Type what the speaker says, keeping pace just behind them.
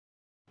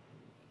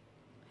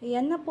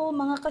Ayan na po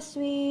mga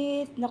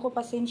ka-sweet. Naku,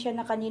 pasensya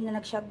na kanina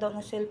nag-shutdown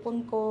ng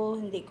cellphone ko.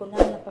 Hindi ko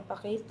na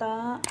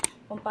napapakita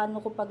kung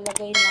paano ko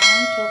paglagay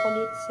ng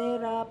chocolate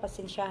syrup.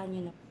 Pasensyahan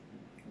nyo na.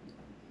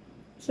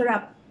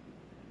 Sarap.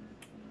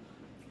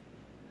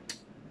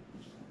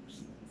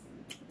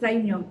 Try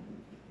nyo.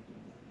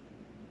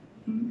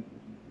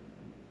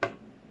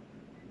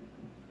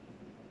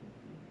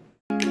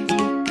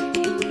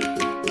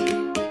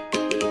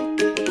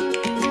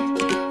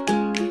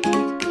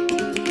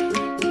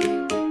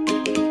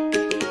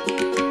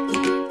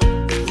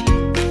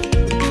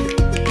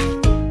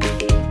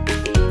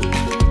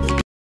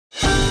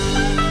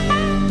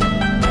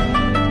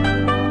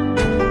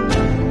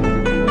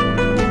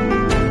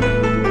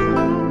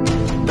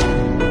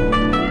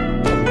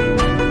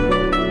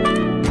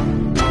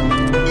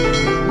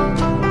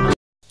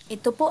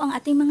 Ito po ang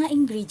ating mga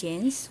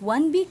ingredients.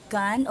 1 big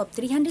can of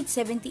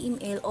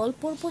 370 ml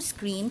all-purpose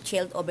cream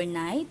chilled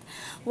overnight.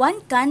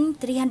 1 can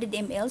 300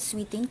 ml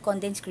sweetened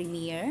condensed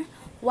creamier.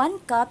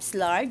 1 cups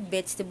lard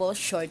vegetable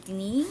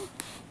shortening.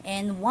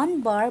 And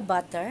 1 bar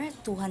butter,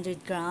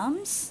 200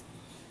 grams.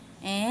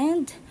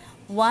 And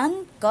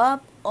 1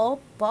 cup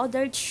of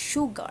powdered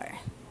sugar.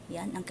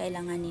 Yan ang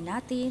kailangan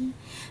natin.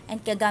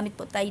 And kagamit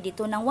po tayo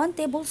dito ng 1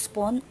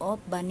 tablespoon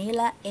of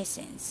vanilla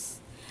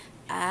essence.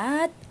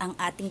 At ang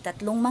ating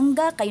tatlong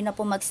mangga, kayo na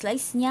po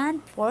mag-slice niyan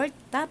for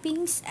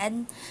toppings.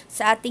 And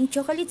sa ating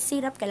chocolate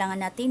syrup, kailangan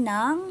natin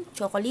ng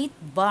chocolate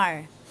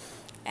bar.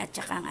 At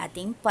saka ang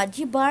ating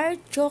fudge bar,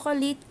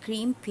 chocolate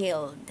cream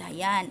filled.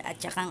 Ayan.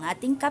 At saka ang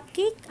ating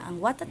cupcake, ang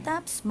WHATTA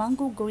tops,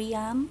 mango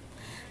graham.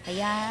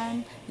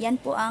 Ayan. Yan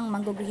po ang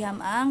mango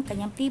graham ang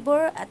kanyang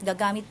flavor. At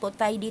gagamit po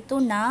tayo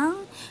dito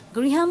ng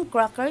graham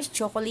crackers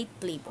chocolate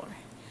flavor.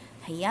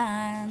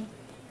 Ayan.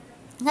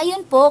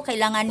 Ngayon po,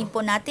 kailanganin po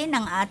natin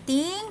ang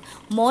ating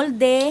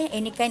molde,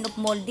 any kind of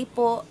molde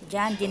po.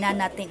 Diyan, din na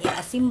natin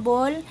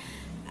i-assemble.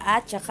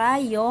 At saka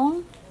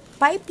yung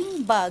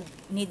piping bag.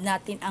 Need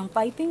natin ang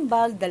piping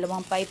bag, 2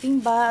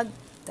 piping bag,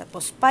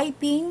 tapos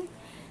piping,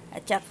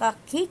 at saka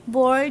cake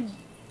board,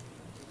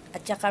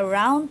 at saka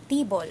round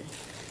table.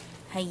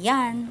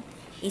 Ayan,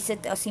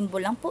 i-assemble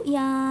lang po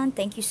yan.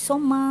 Thank you so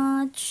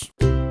much.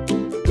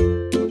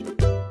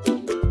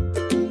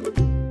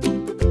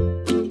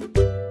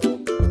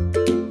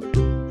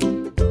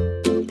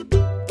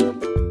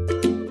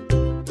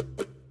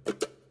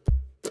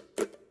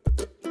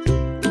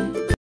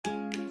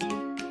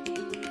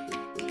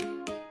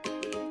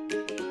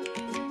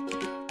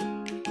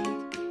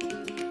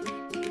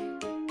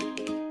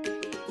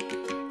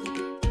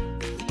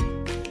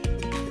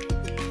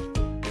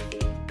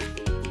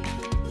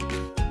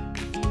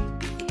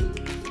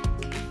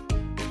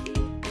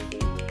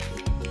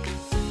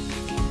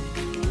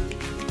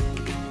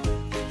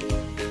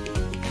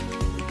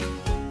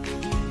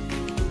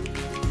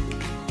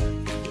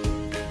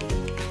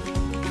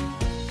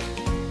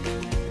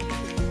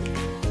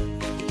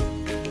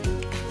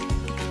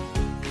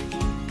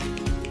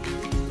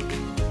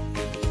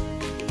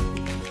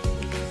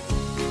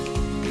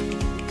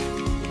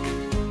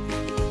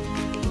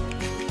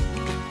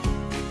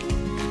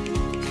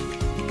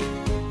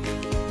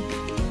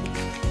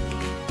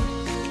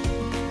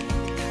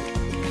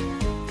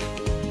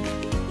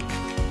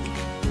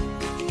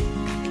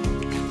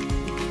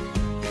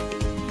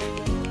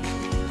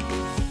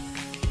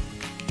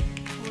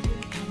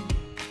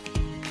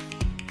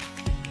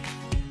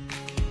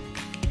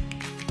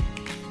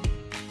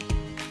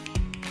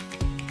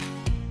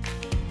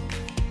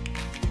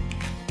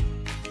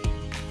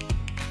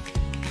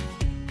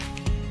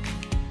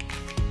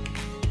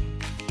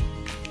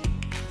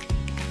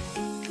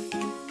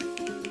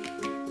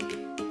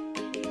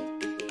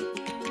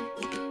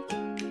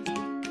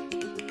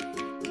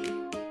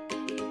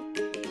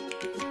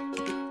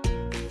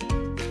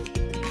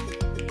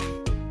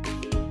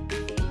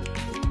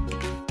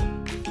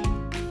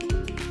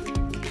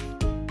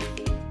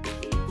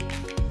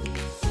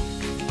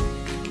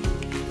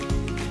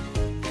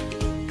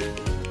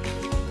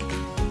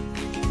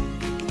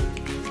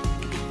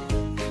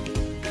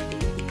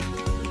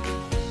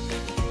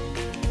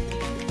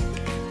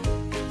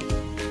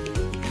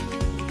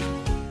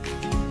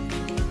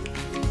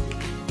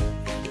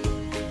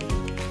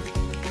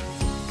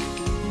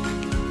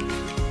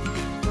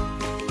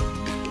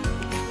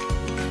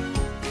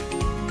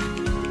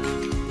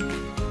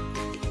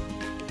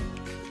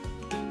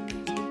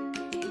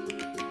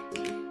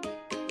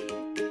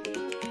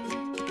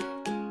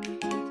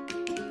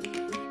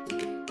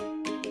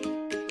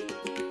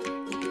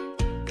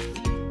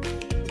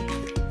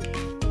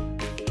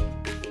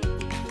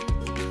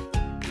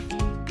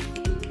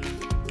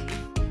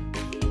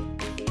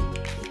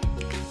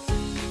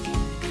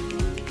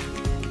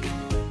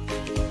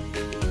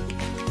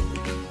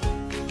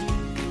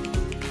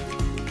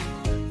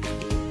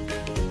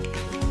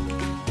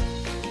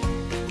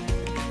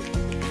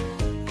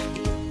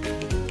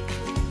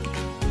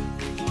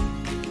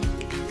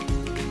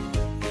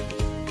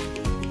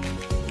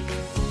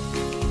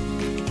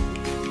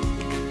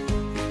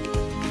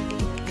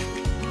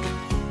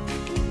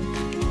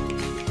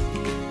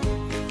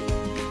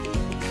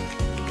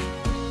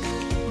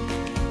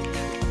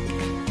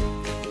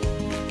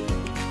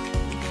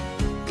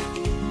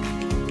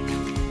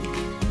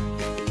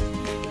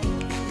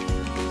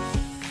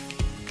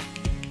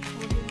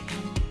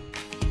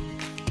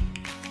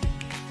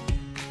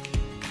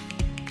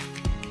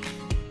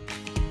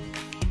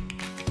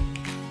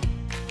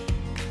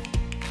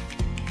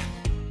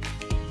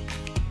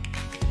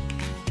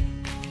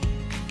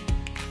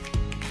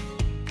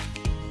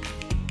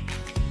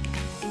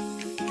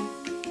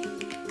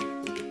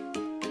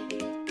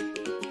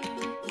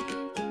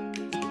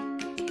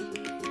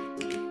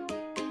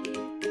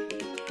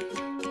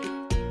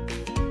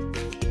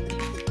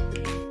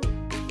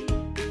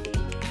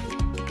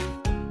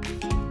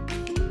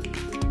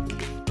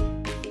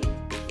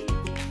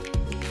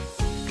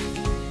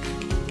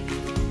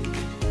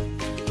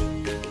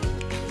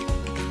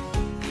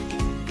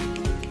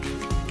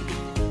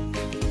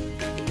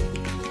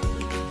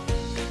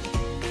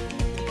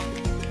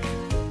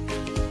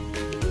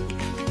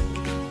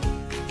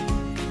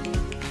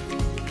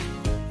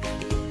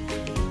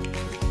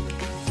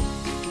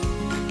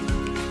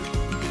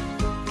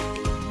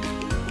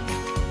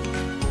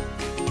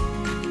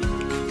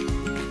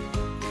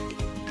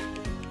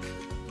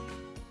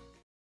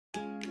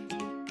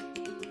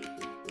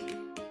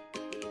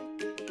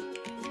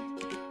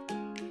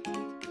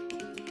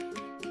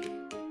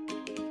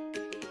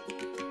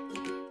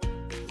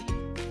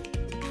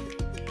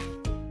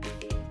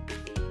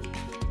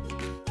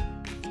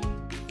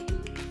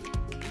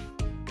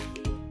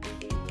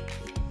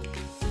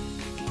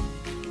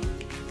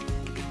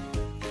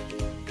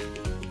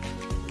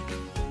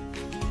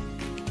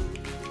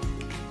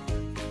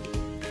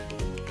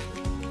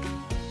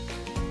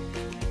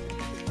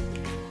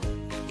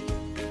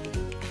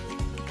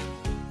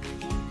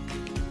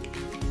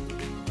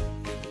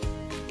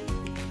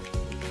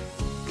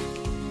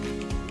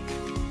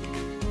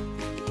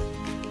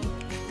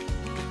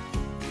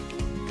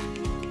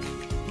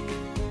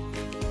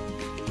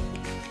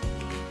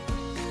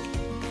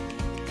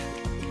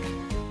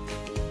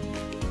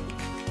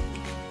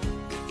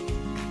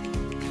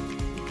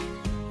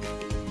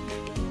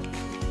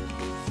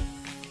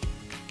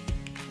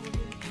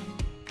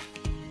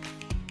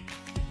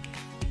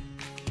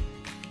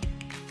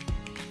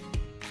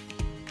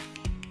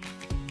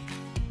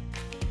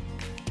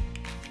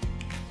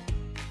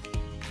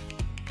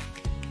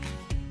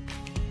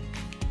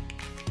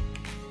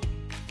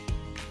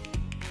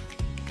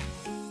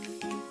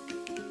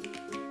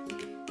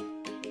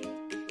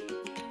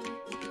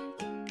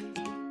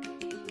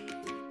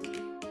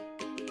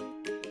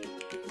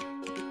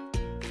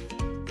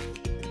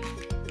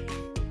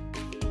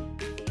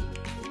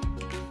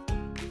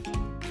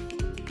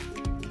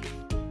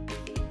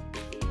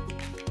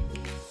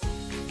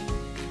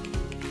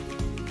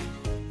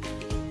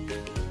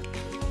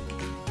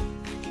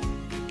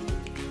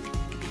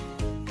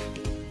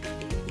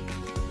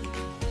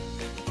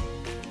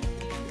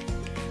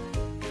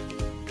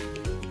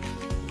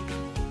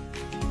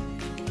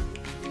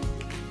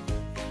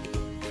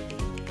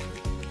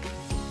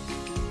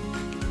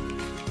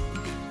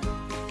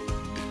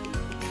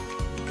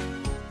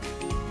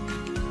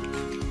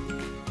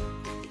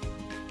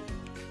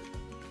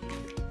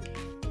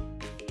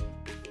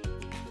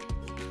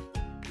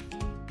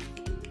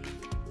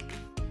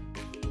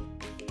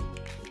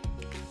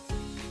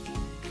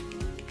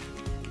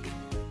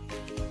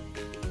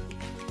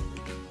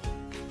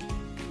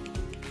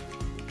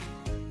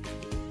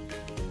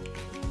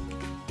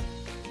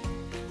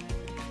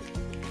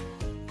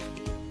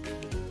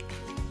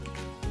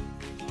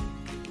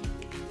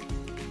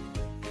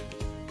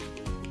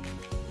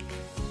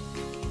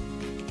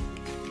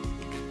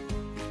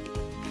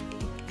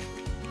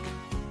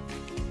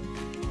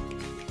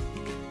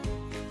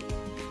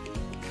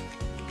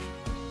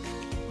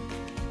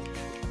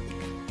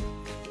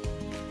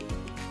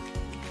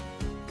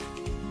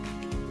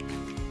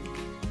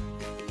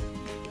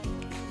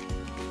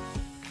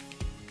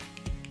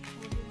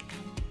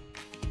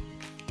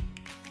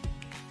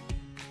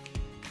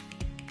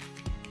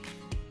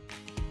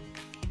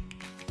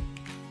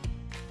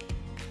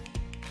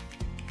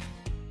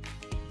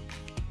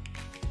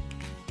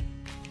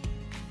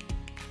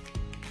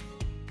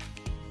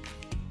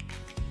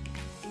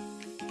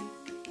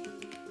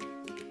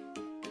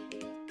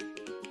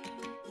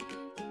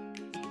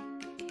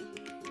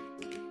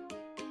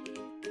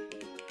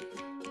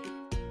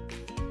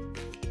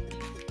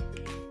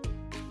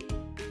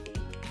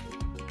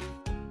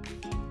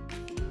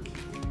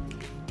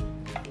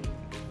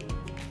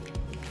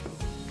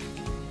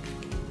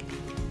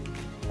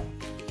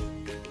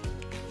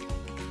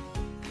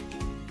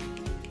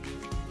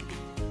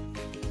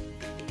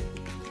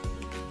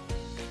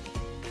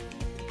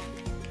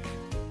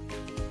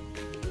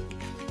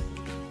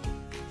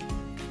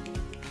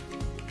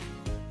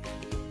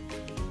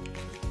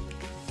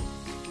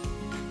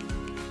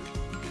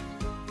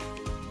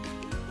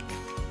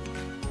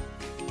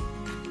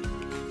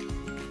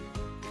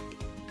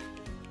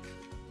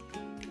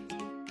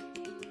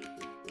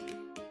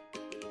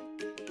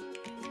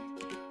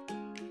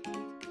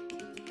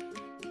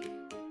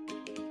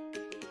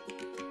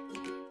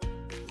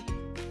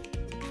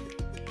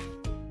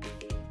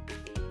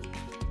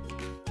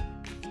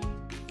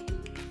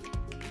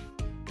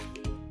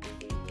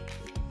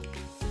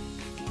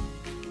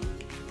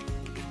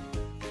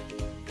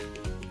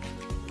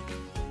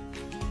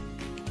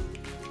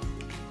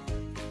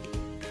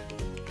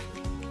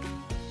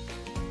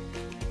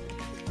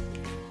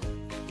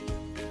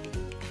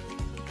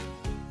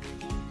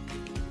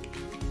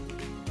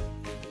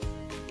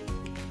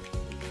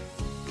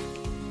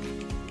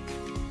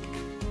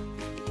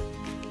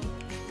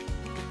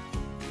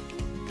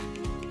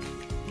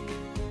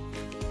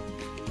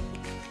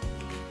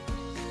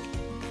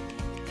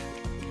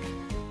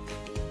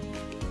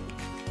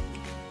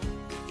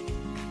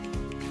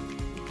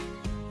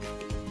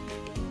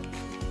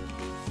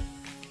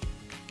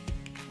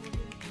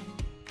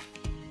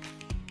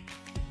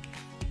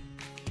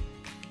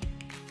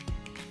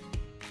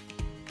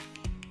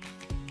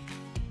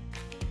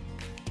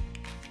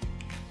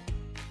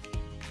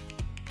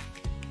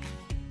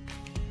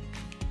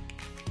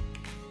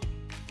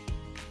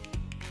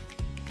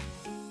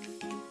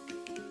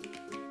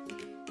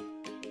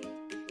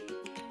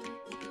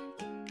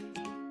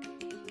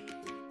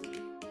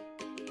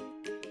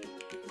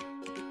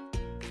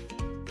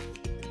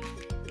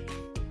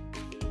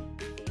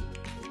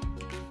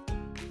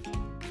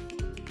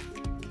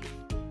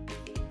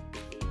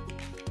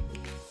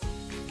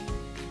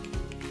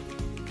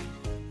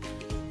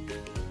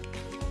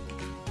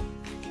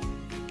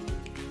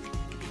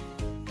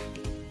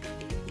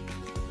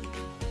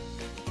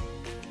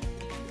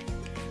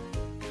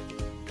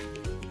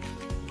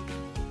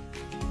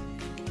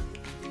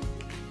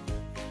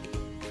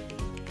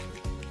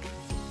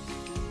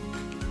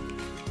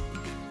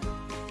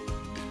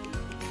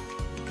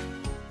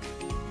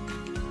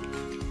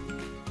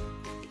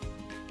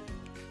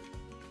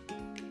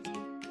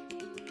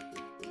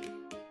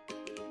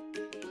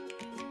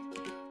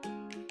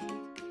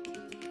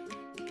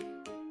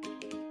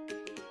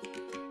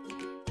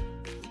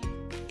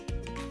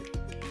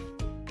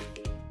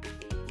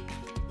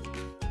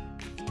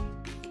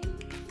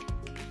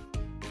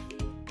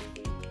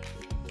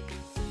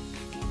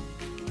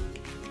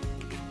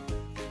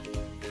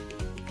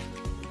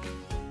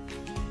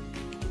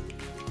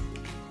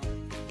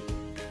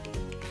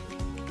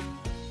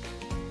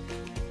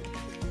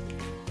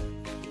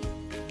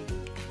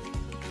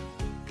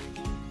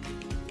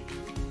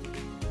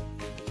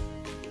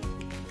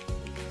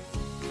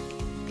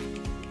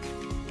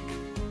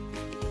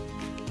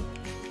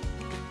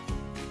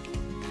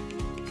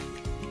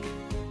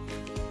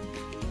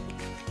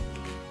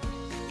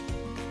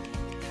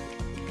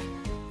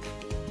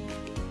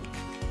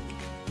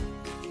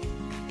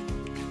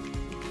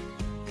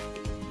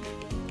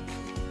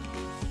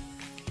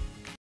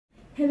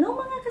 Hello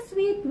mga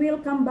ka-sweet!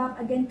 Welcome back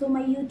again to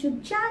my YouTube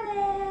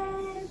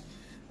channel!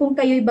 Kung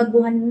kayo'y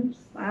baguhan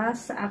pa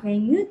sa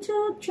aking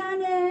YouTube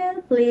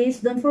channel, please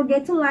don't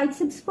forget to like,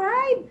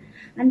 subscribe,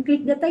 and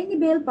click the tiny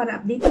bell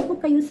para update po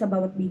kayo sa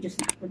bawat videos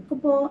na upload ko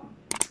po.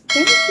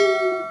 Thank you!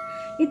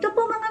 Ito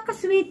po mga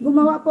ka-sweet,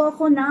 gumawa po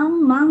ako ng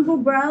Mango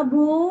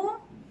Bravo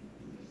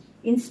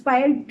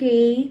inspired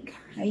cake.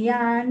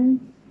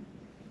 Ayan.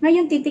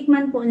 Ngayon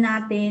titikman po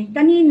natin.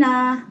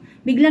 Kanina,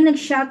 bigla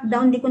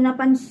nag-shutdown, di ko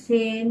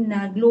napansin,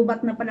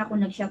 nag-lowbat na pala ako,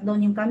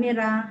 nag-shutdown yung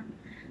camera.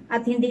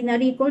 At hindi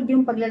na-record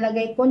yung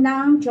paglalagay ko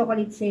ng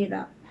chocolate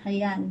syrup.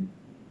 Ayan.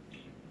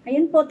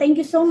 Ayan po, thank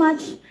you so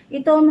much.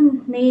 Ito,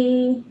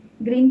 may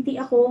green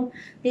tea ako.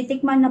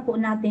 Titikman na po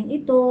natin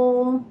ito.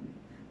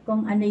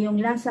 Kung ano yung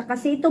lasa.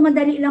 Kasi ito,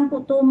 madali lang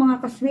po to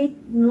mga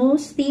ka-sweet. No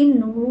steam,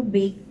 no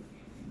bake.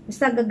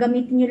 Basta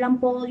gagamitin nyo lang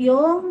po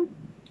yung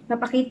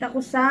napakita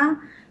ko sa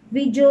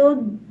video.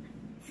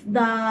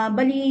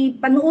 Bali,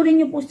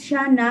 panoorin nyo po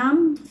siya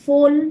ng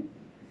full.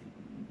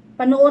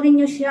 Panoorin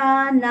nyo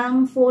siya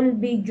ng full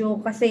video.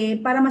 Kasi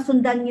para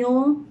masundan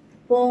nyo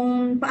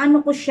kung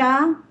paano ko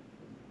siya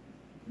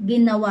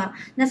ginawa.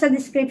 Nasa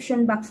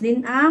description box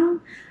din ang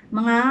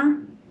mga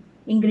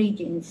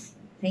ingredients.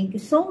 Thank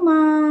you so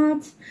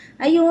much.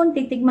 Ayun,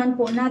 titigman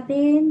po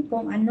natin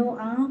kung ano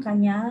ang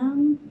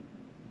kanyang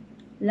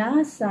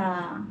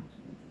lasa.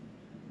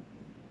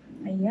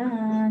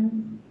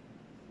 Ayan.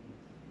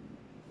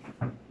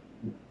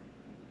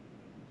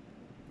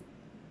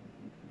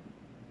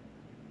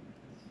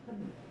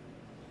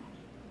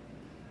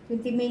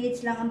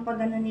 $20 lang ang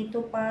pagano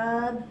nito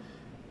pag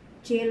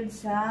chilled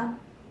sa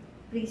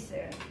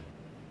freezer.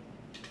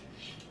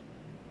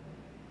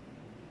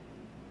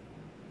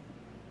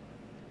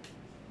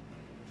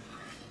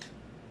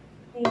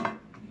 Okay.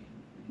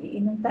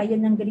 Iinom tayo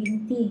ng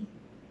green tea.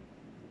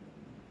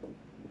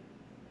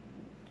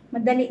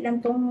 Madali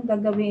lang tong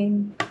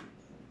gagawin.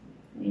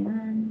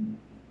 Ayan.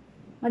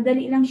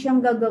 Madali lang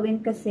siyang gagawin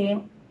kasi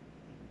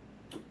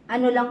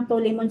ano lang to,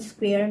 lemon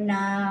square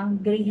na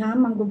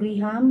graham, mango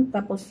graham,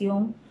 tapos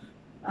yung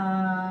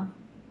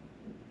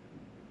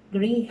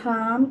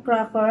graham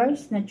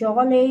crackers na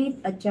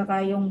chocolate, at saka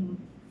yung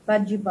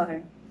fudge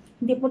bar.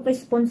 Hindi po to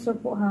sponsor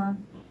po ha.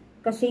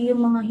 Kasi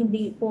yung mga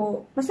hindi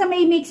po, basta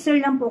may mixer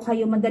lang po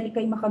kayo, madali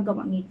kayo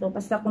makagawa nito.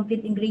 Basta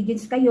complete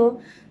ingredients kayo,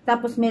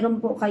 tapos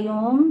meron po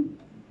kayong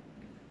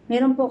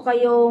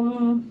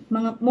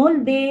mga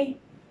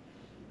molde.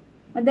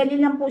 Madali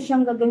lang po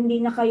siyang gagawin,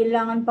 hindi na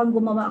kailangan pang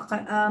gumawa,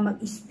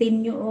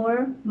 mag-steam nyo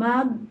or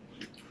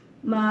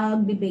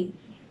mag-bake.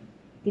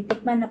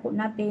 Titikman na po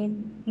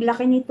natin. Ang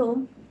laki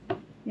nito.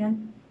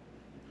 Yan.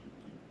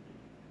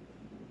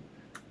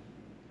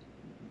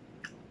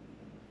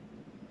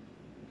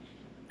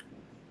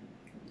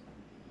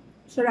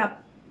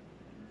 Sarap.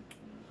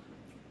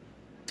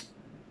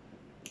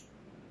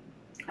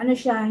 Ano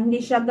siya,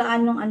 hindi siya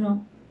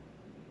gaanong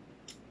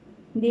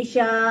hindi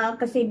siya,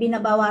 kasi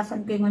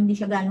binabawasan ko yung hindi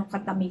siya ganong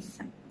katamis.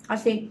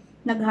 Kasi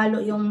naghalo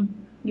yung,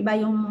 di ba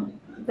yung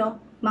ito,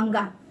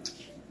 mangga.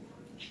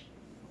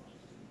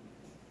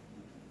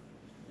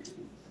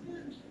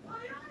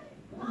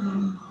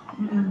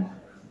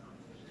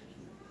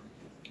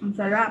 Ang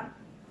sarap.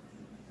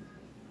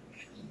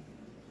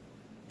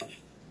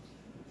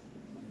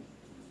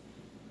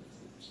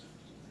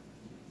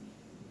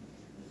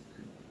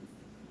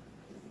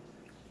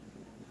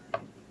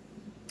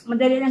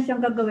 Madali lang siyang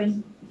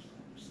gagawin.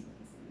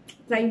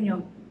 Try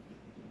nyo.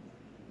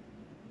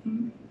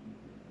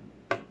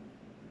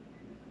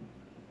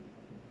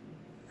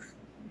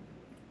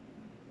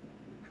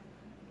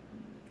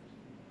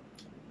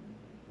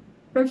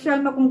 First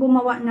time akong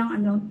gumawa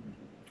ng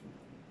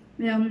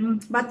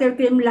yung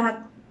buttercream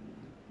lahat.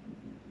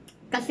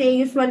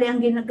 Kasi usually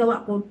ang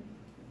ginagawa ko,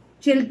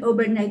 chilled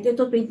overnight.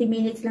 Ito 20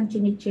 minutes lang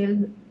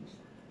chini-chilled.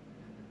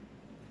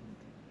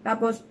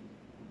 Tapos,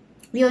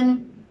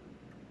 yun,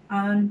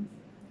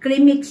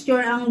 cream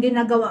mixture ang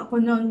ginagawa ko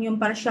noon, yung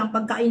para siyang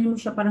pagkainin mo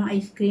siya parang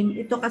ice cream.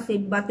 Ito kasi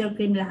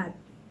buttercream lahat.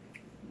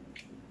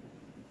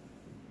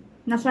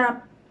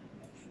 Nasarap.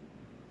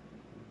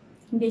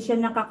 Hindi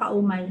siya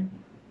nakakaumay.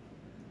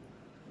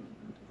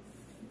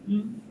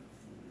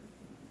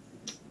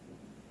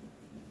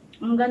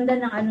 Ang ganda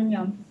ng ano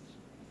niya.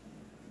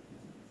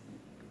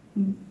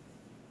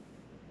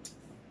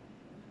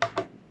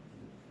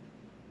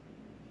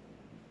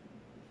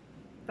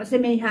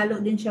 Kasi may halo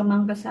din siyang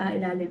mangga sa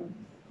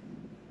ilalim.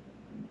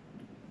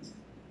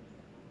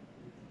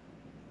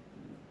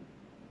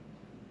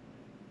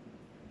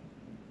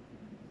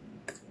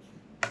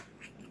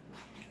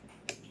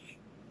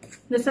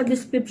 Nasa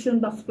description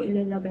box ko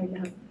ilalagay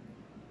lahat.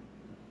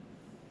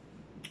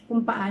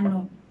 Kung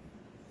paano.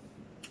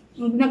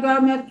 Yung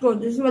ginagamit ko,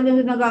 usually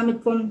yung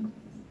ginagamit kong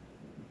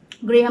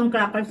graham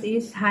crackers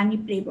is honey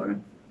flavor.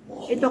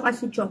 Ito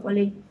kasi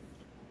chocolate.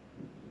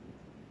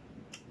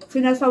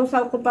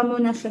 Sinasawsaw ko pa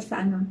muna siya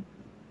sa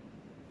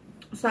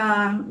sa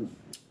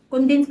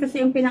condensed kasi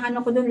yung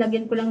pinangano ko doon,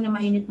 lagyan ko lang na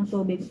mainit na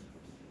tubig.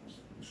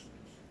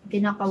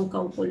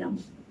 Kinakaw-kaw ko lang.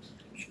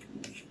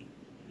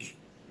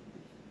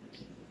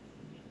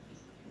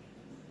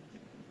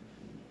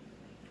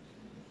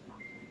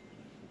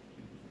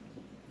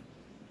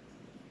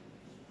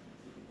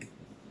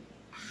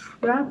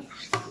 Sarap.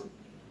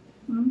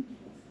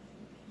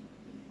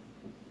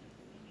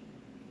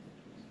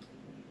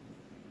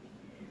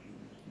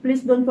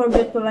 Please don't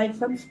forget to like,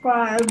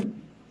 subscribe,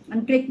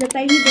 and click the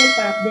tiny bell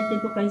para updated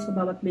ko kayo sa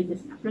bawat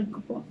videos na upload ko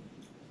po.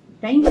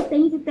 Thank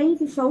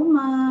you so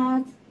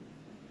much.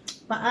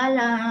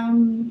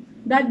 Paalam.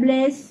 God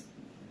bless.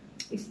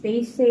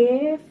 Stay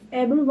safe,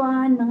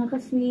 everyone, mga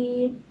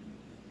ka-sweet.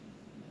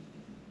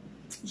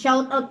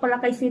 Shout out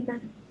pala kay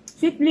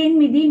Sweet Lynn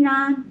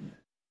Medina.